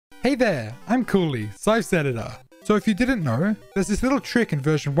Hey there, I'm Cooley, Zyph's editor. So if you didn't know, there's this little trick in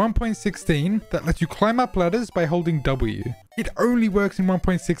version 1.16 that lets you climb up ladders by holding W. It only works in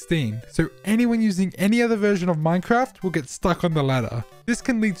 1.16, so anyone using any other version of Minecraft will get stuck on the ladder. This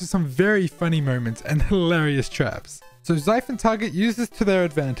can lead to some very funny moments and hilarious traps. So Zyph and Target use this to their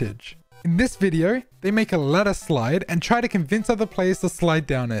advantage. In this video, they make a ladder slide and try to convince other players to slide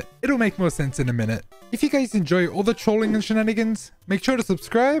down it. It'll make more sense in a minute. If you guys enjoy all the trolling and shenanigans, make sure to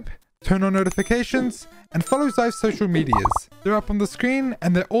subscribe, turn on notifications, and follow Zyph's social medias. They're up on the screen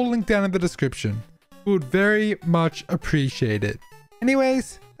and they're all linked down in the description. We would very much appreciate it.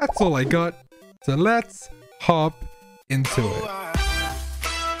 Anyways, that's all I got. So let's hop into it.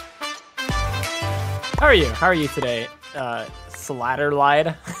 How are you? How are you today?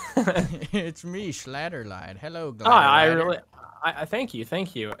 Slatterlied. It's me, Slatterlied. Hello, I thank you.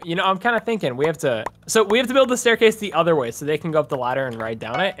 You know, I'm kind of thinking we have to build the staircase the other way so they can go up the ladder and ride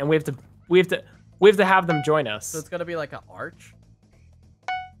down it, and we have to have them join us. So it's gonna be like an arch,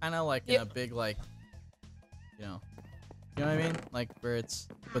 kind of like in a big you know what I mean? Like where it's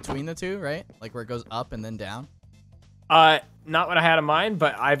between the two, right? Like where it goes up and then down. Not what I had in mind,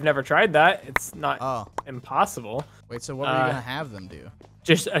 but I've never tried that. It's not impossible. Wait, so what are you gonna have them do?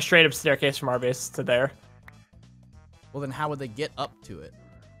 Just a straight up staircase from our base to there. Well, then how would they get up to it?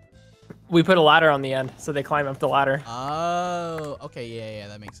 We put a ladder on the end, so they climb up the ladder. Oh, okay, yeah,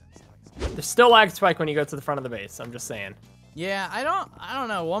 that makes sense. There's still lag spike when you go to the front of the base. I'm just saying. Yeah, I don't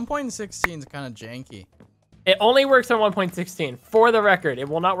know. 1.16 is kind of janky. It only works on 1.16. For the record, it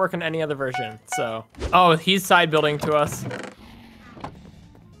will not work on any other version. So, oh, he's side building to us.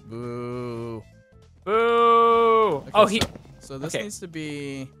 Boo. Boo. Okay, oh, So this needs to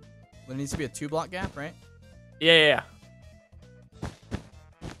be. There needs to be a 2-block gap, right? Yeah.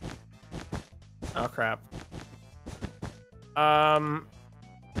 Oh crap.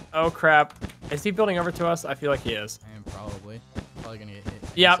 Oh crap. Is he building over to us? I feel like he is. I am probably gonna get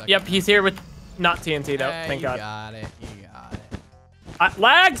hit. Yep. He's here with not TNT though. Thank God. You got it.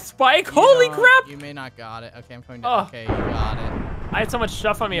 Lag spike. Holy crap. You may not got it. Okay, I'm coming down. Okay, you got it. I had so much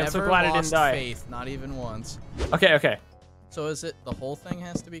stuff on me. I'm so glad I didn't die. Faith, not even once. Okay. So is it the whole thing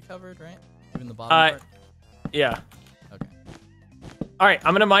has to be covered, right? Even the bottom part? Yeah. Okay. All right,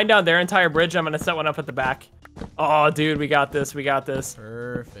 I'm gonna mine down their entire bridge. I'm gonna set one up at the back. Oh, dude, we got this.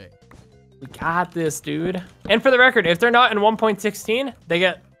 Perfect. We got this, dude. And for the record, if they're not in 1.16, they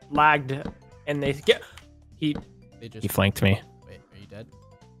get lagged, and they get he flanked me. Wait, are you dead?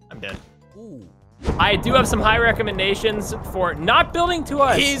 I'm dead. Ooh. I do have some high recommendations for not building to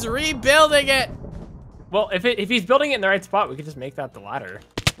us. He's rebuilding it. Well, if he's building it in the right spot, we could just make that the ladder.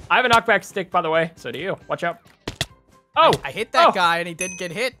 I have a knockback stick, by the way. So do you. Watch out. Oh, I hit that guy, and he did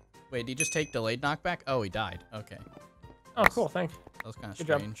get hit. Wait, did he just take delayed knockback? Oh, he died. Okay. Oh, cool. Thanks. That was kind of Good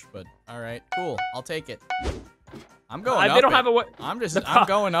strange, but all right, cool. I'll take it. I'm going up they don't have a way. I'm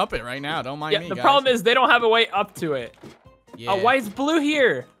going up it right now. Don't mind me, The guys. problem is they don't have a way up to it. Yeah. Oh, why is blue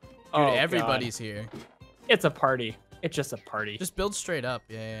here? Dude, Oh, everybody's God. here. It's a party. It's just a party. Just build straight up.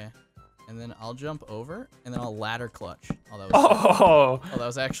 Yeah. And then I'll jump over, and then I'll ladder clutch. Oh, that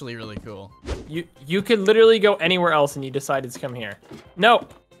was actually really cool. You could literally go anywhere else, and you decided to come here. No.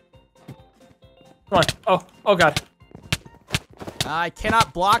 Come on. Oh God. I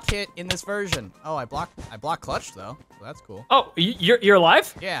cannot block hit in this version. Oh, I block clutch though. So that's cool. Oh, you're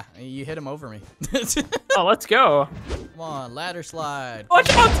alive? Yeah, you hit him over me. Oh, let's go. Come on, ladder slide. Watch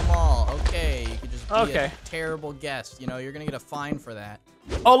out! Them all. Okay, you could just be a terrible guest. You know, you're gonna get a fine for that.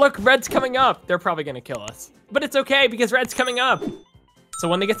 Oh, look, red's coming up. They're probably gonna kill us, but it's okay because red's coming up. So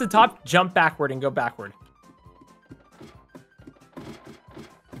when they get to the top, jump backward and go backward.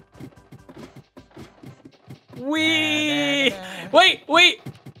 Wait.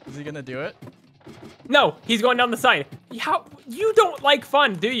 Is he gonna do it? No, he's going down the side. How you don't like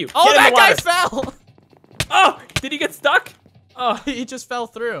fun, do you? Oh, that guy fell. Oh, did he get stuck? Oh, he just fell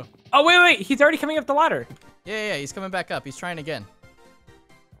through. Oh, wait. He's already coming up the ladder. Yeah, he's coming back up. He's trying again.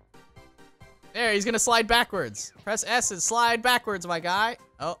 There, he's gonna slide backwards. Press S and slide backwards, my guy.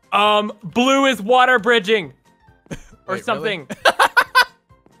 Oh. Blue is water bridging. Or Wait, something.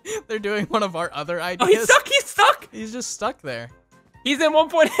 Really? They're doing one of our other ideas. Oh, he's stuck. He's just stuck there. He's in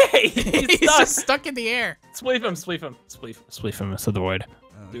 1.8. He's just stuck in the air. Spleef him to the void.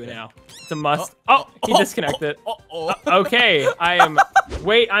 Okay. Do it now. It's a must. He disconnected. Okay,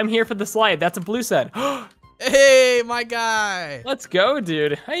 I'm here for the slide. That's a blue set. Hey, my guy. Let's go,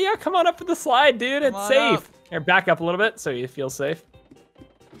 dude. Hey, yeah, come on up for the slide, dude. It's safe. Here, back up a little bit so you feel safe.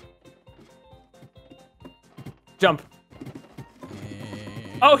 Jump.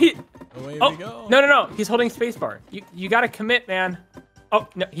 Hey. Oh, Away we go. No. He's holding spacebar. You gotta commit, man. Oh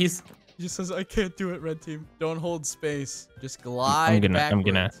no, he's. He just says, "I can't do it, red team. Don't hold space. Just glide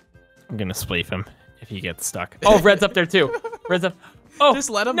backwards." I'm gonna spleef him if he gets stuck. Oh, red's up there too. Red's up. Oh, just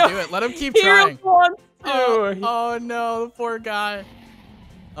let him no. do it. Let him keep He trying. wants to. Oh no, the poor guy.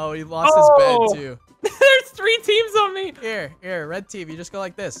 Oh, he lost his bed too. There's 3 teams on me. Here, red team. You just go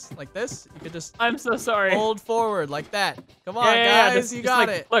like this. Like this. You could just. I'm so sorry. Hold forward like that. Come on, Yeah, guys. You got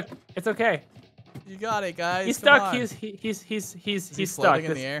it. Look, it's okay. You got it, guys. He's Come stuck. on. He's stuck. Floating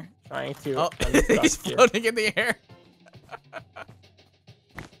in the air. Trying to. Oh, he's here. floating in the air.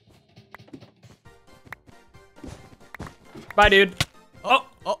 Bye, dude. Oh.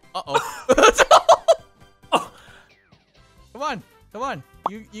 Oh. Come on.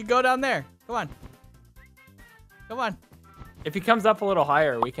 You go down there. Come on. If he comes up a little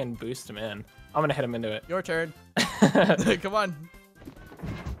higher, we can boost him in. I'm gonna hit him into it. Your turn. Come on.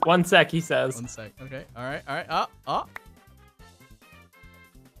 1 sec, he says. 1 sec. Okay. All right. Oh.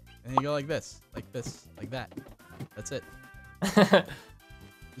 And you go like this, like that. That's it.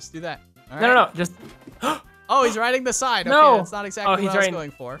 Just do that. All right. No. Just. Oh, he's riding the side. Okay, No. that's not exactly what I was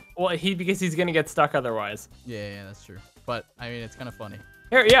going for. Well, because he's gonna get stuck otherwise. Yeah, that's true. But I mean, it's kind of funny.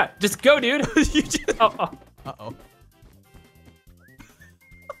 Here, yeah, just go, dude. You just... Oh. Uh-oh.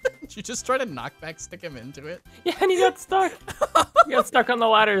 Did you just try to knockback stick him into it? Yeah, and he got stuck. He got stuck on the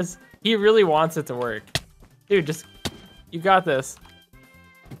ladders. He really wants it to work. Dude, you got this.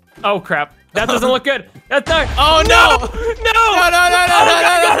 Oh, crap. That doesn't look good. That's not. Oh, no! No!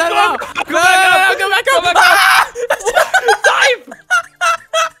 No! Go back up! Zyph!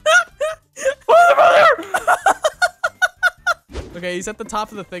 Okay, he's at the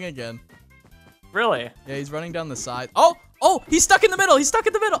top of the thing again. Really? Yeah, he's running down the side. Oh, he's stuck in the middle.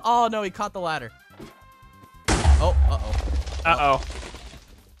 Oh, no, he caught the ladder. Oh, Uh-oh.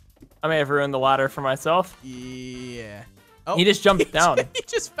 I may have ruined the ladder for myself. Yeah. Oh, He just jumped down. He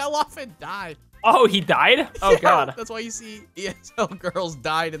just fell off and died. Oh, he died? Oh, Yeah, God. That's why you see ESL girls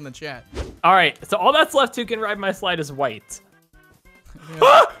died in the chat. All right, so all that's left who can ride my slide is white.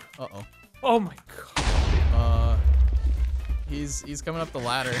 Uh-oh. Oh, my God. He's coming up the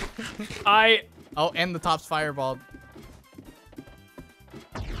ladder. Oh, and the top's fireballed.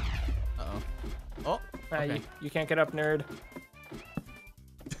 Uh-oh. Oh, okay. You can't get up, nerd.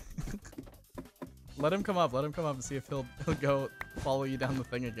 Let him come up and see if he'll go follow you down the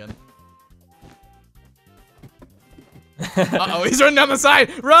thing again. Uh-oh, he's running down the side!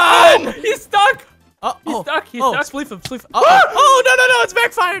 Run! Oh, he's stuck! He's stuck, he's stuck. Spleef him. Oh, no, it's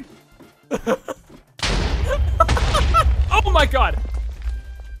backfired! Oh my God!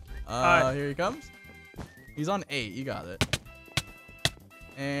 Here he comes. He's on 8, you got it.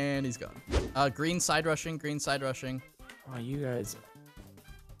 And he's gone. Green side rushing. Oh, you guys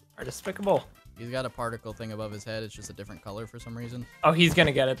are despicable. He's got a particle thing above his head. It's just a different color for some reason. Oh, he's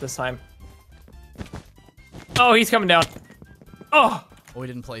gonna get it this time. Oh, he's coming down. Oh, we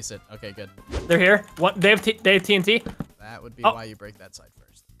didn't place it. Okay, good. they're here. What? They have TNT. That would be why you break that side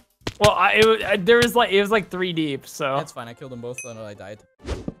first. Well, it was like 3 deep, so. That's fine. I killed them both, and I died.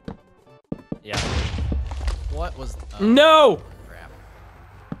 Yeah. What was? No. Crap.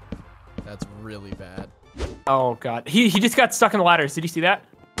 That's really bad. Oh God. He just got stuck in the ladders. Did you see that?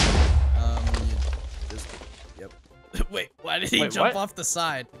 Yep. Wait, why did he jump off the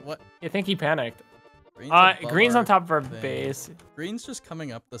side? What? I think he panicked. Green's on top of our base. Green's just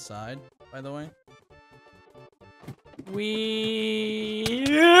coming up the side, by the way.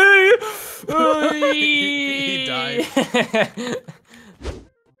 He died.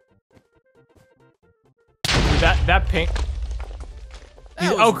 that pink.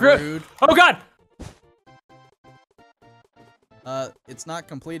 That was rude. Oh God. It's not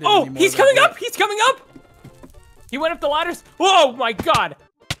completed Oh, anymore. he's coming up. He's coming up. He went up the ladders. Whoa, my God.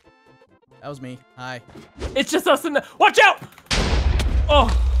 That was me. Hi. It's just us in the. Watch out.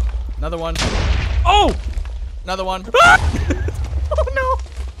 Oh. Another one. Oh. Another one. Oh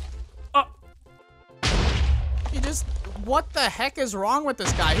no. He just. What the heck is wrong with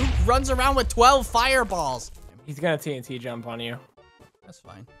this guy? Who runs around with 12 fireballs? He's gonna TNT jump on you. That's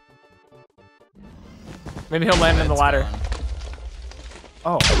fine. Maybe he'll land in the ladder. Gone.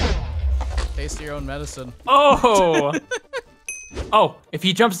 Oh. Taste your own medicine. Oh. Oh, if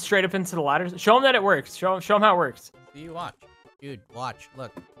he jumps straight up into the ladders, show him that it works. Show him how it works. See, watch. Dude, watch.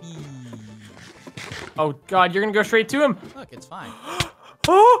 Look. Oh God, you're gonna go straight to him. Look, it's fine.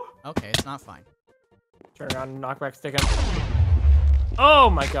 Oh. Okay, it's not fine. Turn around and knockback stick him. Oh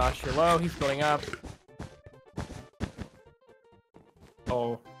my gosh, you're low. He's building up.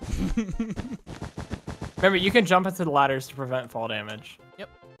 Oh. Remember, you can jump into the ladders to prevent fall damage. Yep.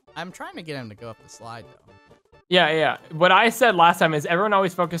 I'm trying to get him to go up the slide, though. Yeah. What I said last time is everyone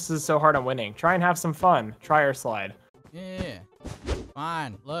always focuses so hard on winning. Try and have some fun. Try or slide. Yeah.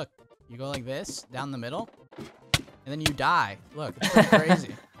 Fine. Look, you go like this down the middle, and then you die. Look, it's pretty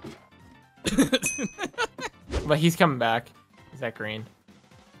crazy. But he's coming back. He's at green.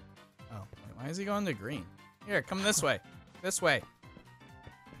 Oh, wait, why is he going to green? Here, come this way. This way.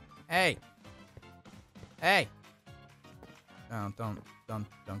 Hey. Hey. No, don't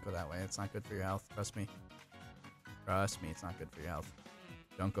go that way. It's not good for your health. Trust me. Trust me, it's not good for your health.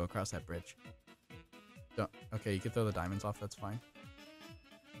 Don't go across that bridge. Don't. Okay, you can throw the diamonds off. That's fine.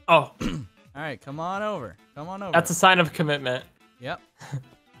 Oh. All right, come on over. Come on over. That's a sign of commitment. Yep. All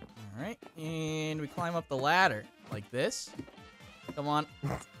right, and we climb up the ladder like this. Come on.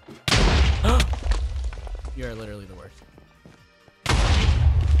 You're literally the worst.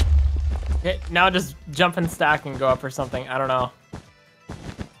 Okay, now just jump and stack and go up or something. I don't know.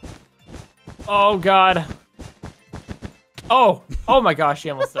 Oh, God. Oh my gosh, he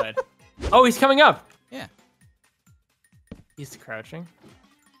almost died. Oh, he's coming up. Yeah. He's crouching.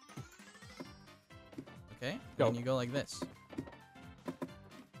 Okay, Go. and you go like this.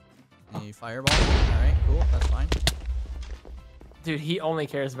 And you fireball. All right, cool, that's fine. Dude, he only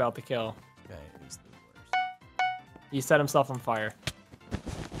cares about the kill. Okay, he's the worst. He set himself on fire.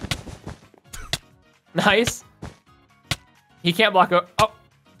 Nice. He can't block a. Oh.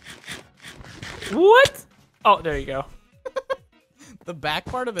 What? Oh, there you go. The back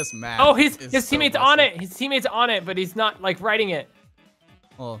part of this map. Oh, his is teammate's so on messy. it. His teammate's on it, but he's not like riding it.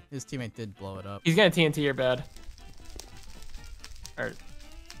 Well, his teammate did blow it up. He's gonna TNT your bed. Or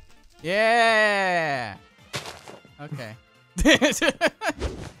Yeah. Okay. There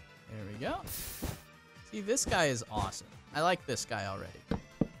we go. See, this guy is awesome. I like this guy already.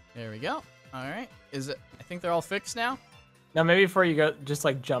 There we go. All right. Is it? I think they're all fixed now. now maybe before you go, just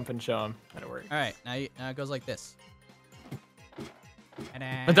like jump and show him how it works. All right. Now it goes like this.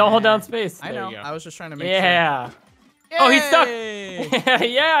 But don't hold down space. I There know. you go. I was just trying to make Yeah. sure. Oh, he's stuck. Yay!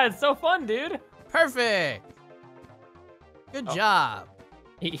 Yeah, it's so fun, dude. Perfect. Good Oh. job.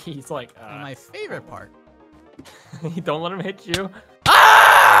 He's like, And my favorite part. don't let him hit you.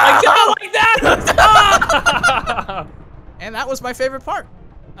 Ah! Like, not like that. And that was my favorite part.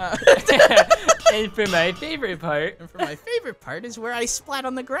 And for my favorite part. And for my favorite part is where I splat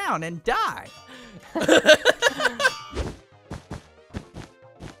on the ground and die.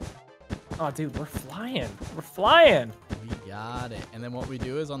 Oh, dude, we're flying. We're flying. We got it. And then what we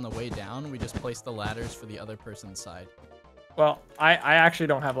do is on the way down, we just place the ladders for the other person's side. Well, I actually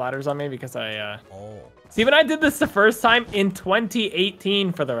don't have ladders on me because I, Oh. See, when I did this the first time in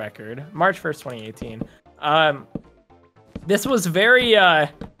 2018, for the record, March 1st, 2018, this was very, I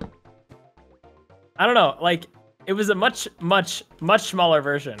don't know, like, it was a much smaller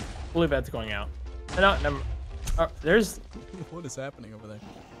version. Blue bed's going out. No, oh, there's... What is happening over there?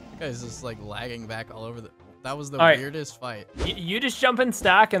 That guy's just like lagging back all over the... That was the All right. weirdest fight. You just jump and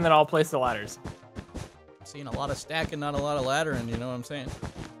stack, and then I'll place the ladders. I'm seeing a lot of stacking, not a lot of laddering, you know what I'm saying?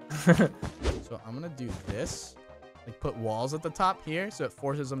 So I'm gonna do this. Like put walls at the top here, so it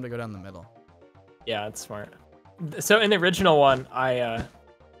forces them to go down the middle. Yeah, it's smart. So in the original one,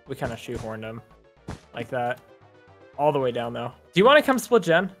 we kind of shoehorned them like that. All the way down, though. Do you want to come split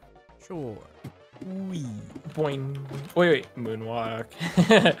gen? Sure. Wee. Boing. Wait. Moonwalk.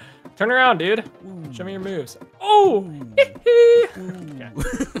 Turn around, dude. Ooh. Show me your moves. Oh! Ooh. Okay.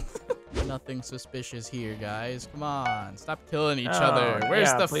 Nothing suspicious here, guys. Come on. Stop killing each Oh, other. Where's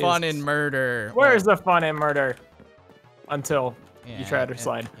yeah, the please. fun in murder? Where's the fun in murder? Until Yeah, you try to and-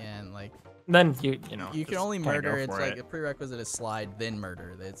 slide. And like, Then you know. you can just only kinda murder. go It's for like it. a prerequisite is slide, then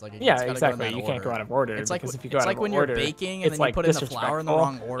murder. It's like Yeah, it's gotta go in exactly. that You can't go order. out of order. It's like because if you go out of when order, you're baking and it's then you like put in the flour in the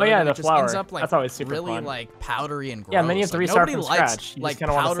wrong disrespectful. order. Oh yeah, and the it just flour. ends up like That's always super really fun. like powdery and gross. Yeah, and then you have to Like, restart nobody from likes scratch. You like just kind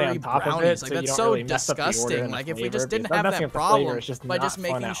of want to stay powdery on top of brownies. it, Like so you that's don't so really mess up the order disgusting. and Like the if we flavor, just didn't because have messing that up the flavor problem is just by not just fun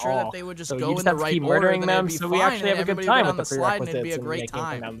making at sure that all. they would just So go you in just the have to right keep order, murdering then them, it'd be so we fine, actually and have a good everybody time would with on the the slide and it'd prerequisites be a and great making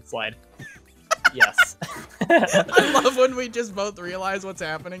time. down the slide. Yes. I love when we just both realize what's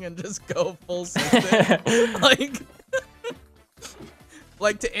happening and just go full system.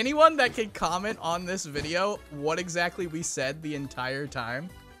 Like to anyone that can comment on this video what exactly we said the entire time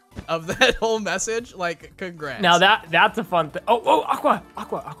of that whole message, like congrats. Now that's a fun thing. Oh, Aqua.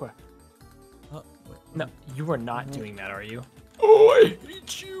 Wait. No, you are not doing that, are you? Oh, I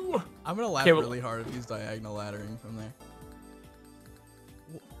hate you. I'm gonna laugh Okay, well- really hard if he's diagonal laddering from there.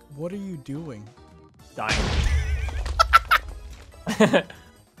 What are you doing? Dying. I'm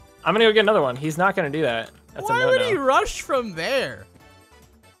gonna go get another one. He's not gonna do that. That's Why a would no-no. he rush from there?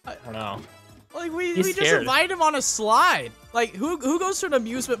 I don't know. Like we He's just scared. invite him on a slide. Like, who goes to an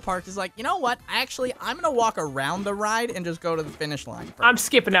amusement park is like, you know what? Actually, I'm gonna walk around the ride and just go to the finish line first. I'm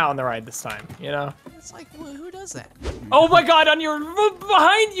skipping out on the ride this time, you know? It's like, who does that? Oh my god, on your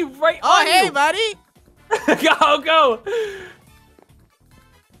behind you, right Oh, on hey, you. buddy! Go.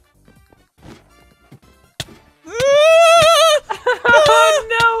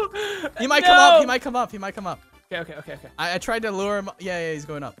 Oh no! He might come up. He might come up. He might come up. Okay. I tried to lure him. Yeah, he's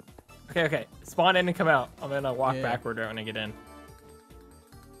going up. Okay. Spawn in and come out. I'm gonna walk Yeah. backward when I get in.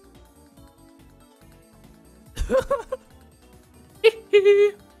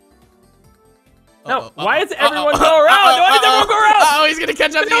 No, why does everyone go around? Why does everyone go around? Oh, he's gonna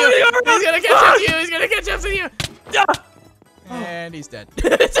catch up to you. He's gonna catch up to you. He's gonna catch up to you. And he's dead.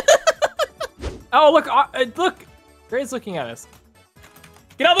 Oh, look. Gray's looking at us.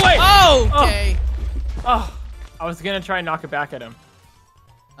 Get out of the way! Oh, okay. Oh, I was gonna try and knock it back at him.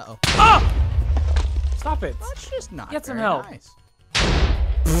 Uh-oh. Oh! Stop it. That's just not Get some very help. nice.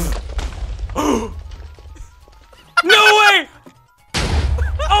 No way!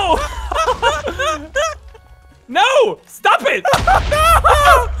 Oh! No! Stop it!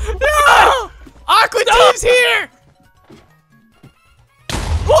 No! Aqua Team's here!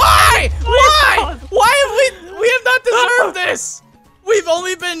 Why? Why? Why have we have not deserved this? We've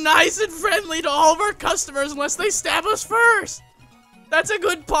only been nice and friendly to all of our customers unless they stab us first. That's a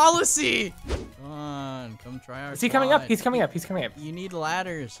good policy. Come on, come try our Is he coming up? slide. He's coming up. He's coming up. You need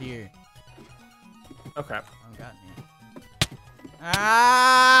ladders here. Oh crap. Oh god, man.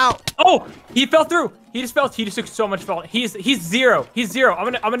 Ow! Oh! He fell through. He just took so much fall. He's zero. He's zero.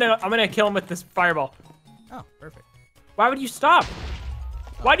 I'm gonna kill him with this fireball. Oh, perfect. Why would you stop?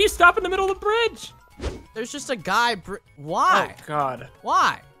 Why do you stop in the middle of the bridge? There's just a guy. Why? Oh god.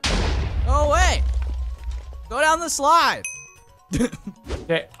 Why? Go away. Go down the slide.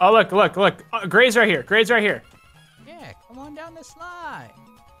 Okay. Oh look. Gray's right here. Yeah, come on down the slide.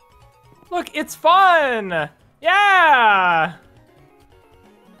 Look, it's fun. Yeah.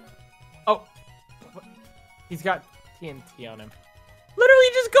 Oh. What? He's got TNT on him. Literally,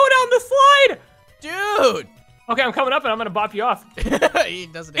 just go down the slide. Dude. Okay, I'm coming up and I'm gonna bop you off. He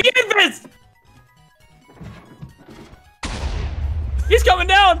doesn't. He did this. He's coming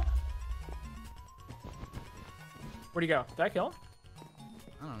down. Where'd he go? Did I kill him?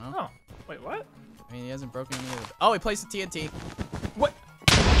 I don't know. Oh, wait, what? I mean, he hasn't broken any of the. Oh, he placed the TNT. What?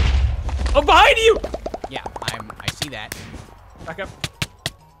 Oh, behind you! Yeah, I see that. Back up.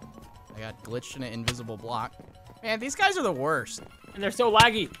 I got glitched in an invisible block. Man, these guys are the worst. And they're so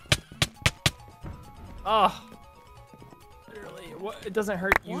laggy. Oh. Literally, what? It doesn't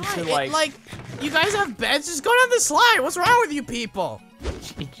hurt you Why? to like. You guys have beds? Just go down the slide. What's wrong with you people?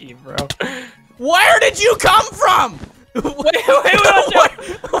 GG, bro. Where did you come from? Wait,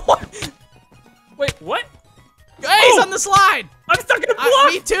 What? Wait, what? Hey, he's on the slide. I'm stuck in a block.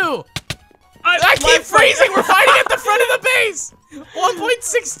 Me too. I I keep freezing. We're fighting at the front of the base.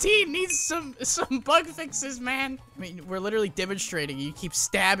 1.16 needs some bug fixes, man. I mean, we're literally demonstrating. You keep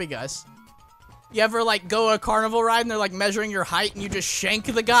stabbing us. You ever like go a carnival ride and they're like measuring your height and you just shank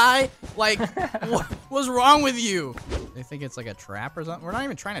the guy? Like, what's wrong with you? They think it's like a trap or something. We're not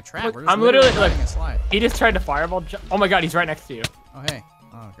even trying to trap. Look, We're just I'm literally riding a slide. He just tried to fireball. Oh my god, he's right next to you. Oh hey.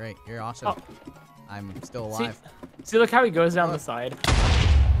 Oh great. You're awesome. Oh. I'm still alive. See, look how he goes down the side.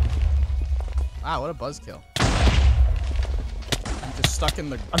 Wow, what a buzzkill. I'm just stuck in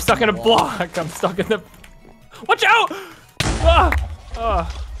the. I'm stuck in a block. I'm stuck in the. Watch out!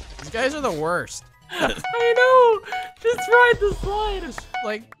 Ah. These guys are the worst. I know. Just ride the slide.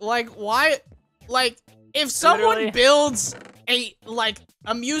 Like why? Like if someone Literally. builds a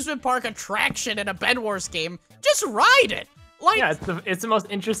amusement park attraction in a Bedwars game, just ride it. Like Yeah, it's the most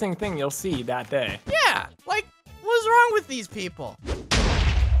interesting thing you'll see that day. yeah. Like what's wrong with these people?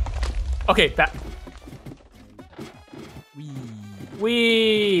 Okay, back.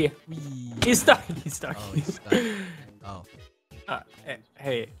 Wee. He's stuck. He's stuck. Oh, he's stuck. Oh.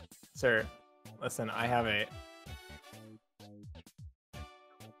 Hey, sir. Listen, I have a.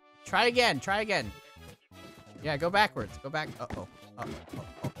 Try again. Try again. Yeah, go backwards. Go back. Uh-oh.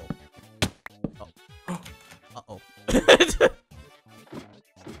 Uh-oh.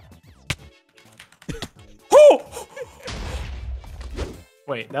 Oh!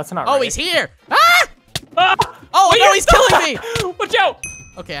 Wait, that's not right. Oh, he's here. Ah! Ah! Oh, Wait, no, you're he's stuck! killing me. Watch out!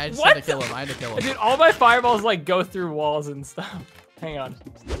 Okay, I just What? had to kill him. I had to kill him. Dude, all my fireballs like go through walls and stuff. Hang on.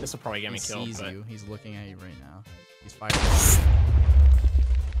 This will probably get He me killed. sees But... you. He's looking at you right now. He's fighting.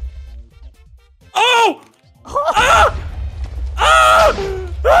 Oh! Ah! Ah!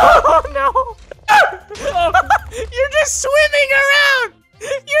 Oh no! You're just swimming around.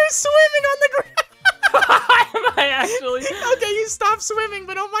 You're swimming on the ground. Am I actually? swimming,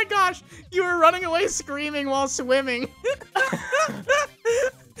 but oh my gosh, you were running away screaming while swimming.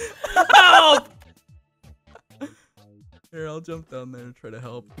 Help! Here, I'll jump down there and try to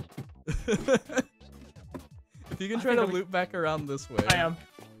help. If you can try to loop back around this way. I am.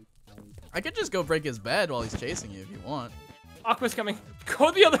 I could just go break his bed while he's chasing you if you want. Aqua's coming.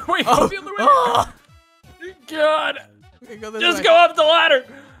 Go the other way. Oh. Go the other way. Oh. God. Okay, go this Just way. go up the ladder.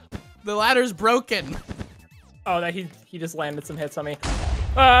 The ladder's broken. Oh, that he just landed some hits on me.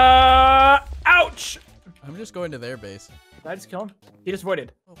 Ouch. I'm just going to their base. Did I just kill him? He just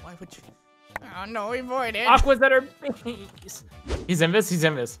voided. Oh, why would you? Oh no, he voided. Aqua's at her base. He's invis. He's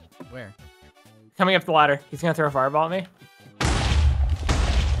invis. Where? Coming up the ladder. He's gonna throw a fireball at me.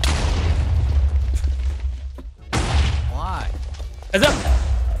 Why? Is up.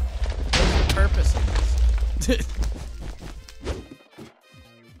 What's the purpose of this?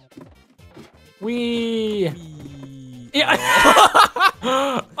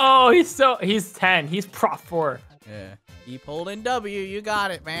 Yeah. Oh, he's 10. He's Prop 4. Yeah. Keep holding W. You got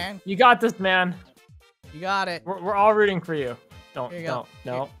it, man. You got this, man. You got it. We're all rooting for you. Don't. Here you go.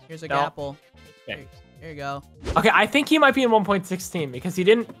 No. Here's a no. gapple. Okay. Here you go. Okay, I think he might be in 1.16 because he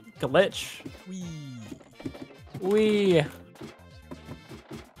didn't glitch. Wee.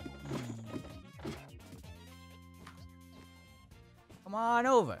 Come on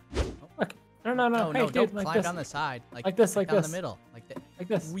over. Look. No. No, Hey, no, dude, don't like climb this. down the side. Like this, like down this. the middle. Like that. Like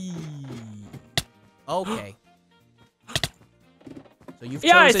this. Wee. Okay. So you've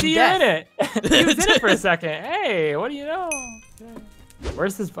Yeah, I chosen see death. you in it. He was in it for a second. Hey, what do you know?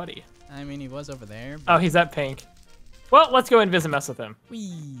 Where's his buddy? I mean, he was over there. Oh, he's at pink. Well, let's go and visit mess with him.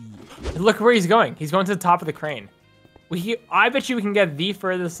 Wee. Look where he's going. He's going to the top of the crane. I bet you we can get the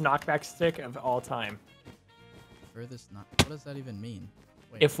furthest knockback stick of all time. Furthest knock. What does that even mean?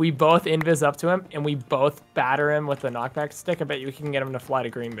 Wait. If we both invis up to him and we both batter him with the knockback stick, I bet you we can get him to fly to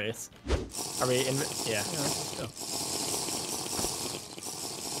green base. Are we in? Yeah. Yeah, let's go.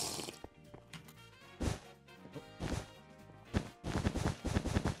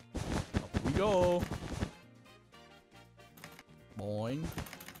 Up we go. Boing.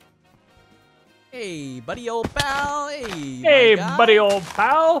 Hey, buddy old pal. Hey, buddy old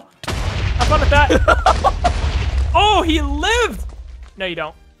pal. Have fun with that. Oh, he lived. No, you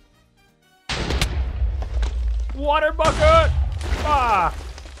don't. Water bucket. Ah.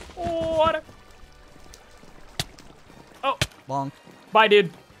 Water. Oh. Bonk. Bye,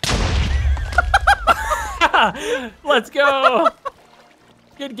 dude. Let's go.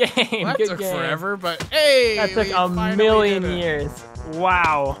 Good game. Well, that good took game. forever, but hey. That took we a finally million did it. years.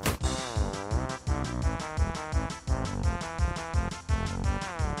 Wow.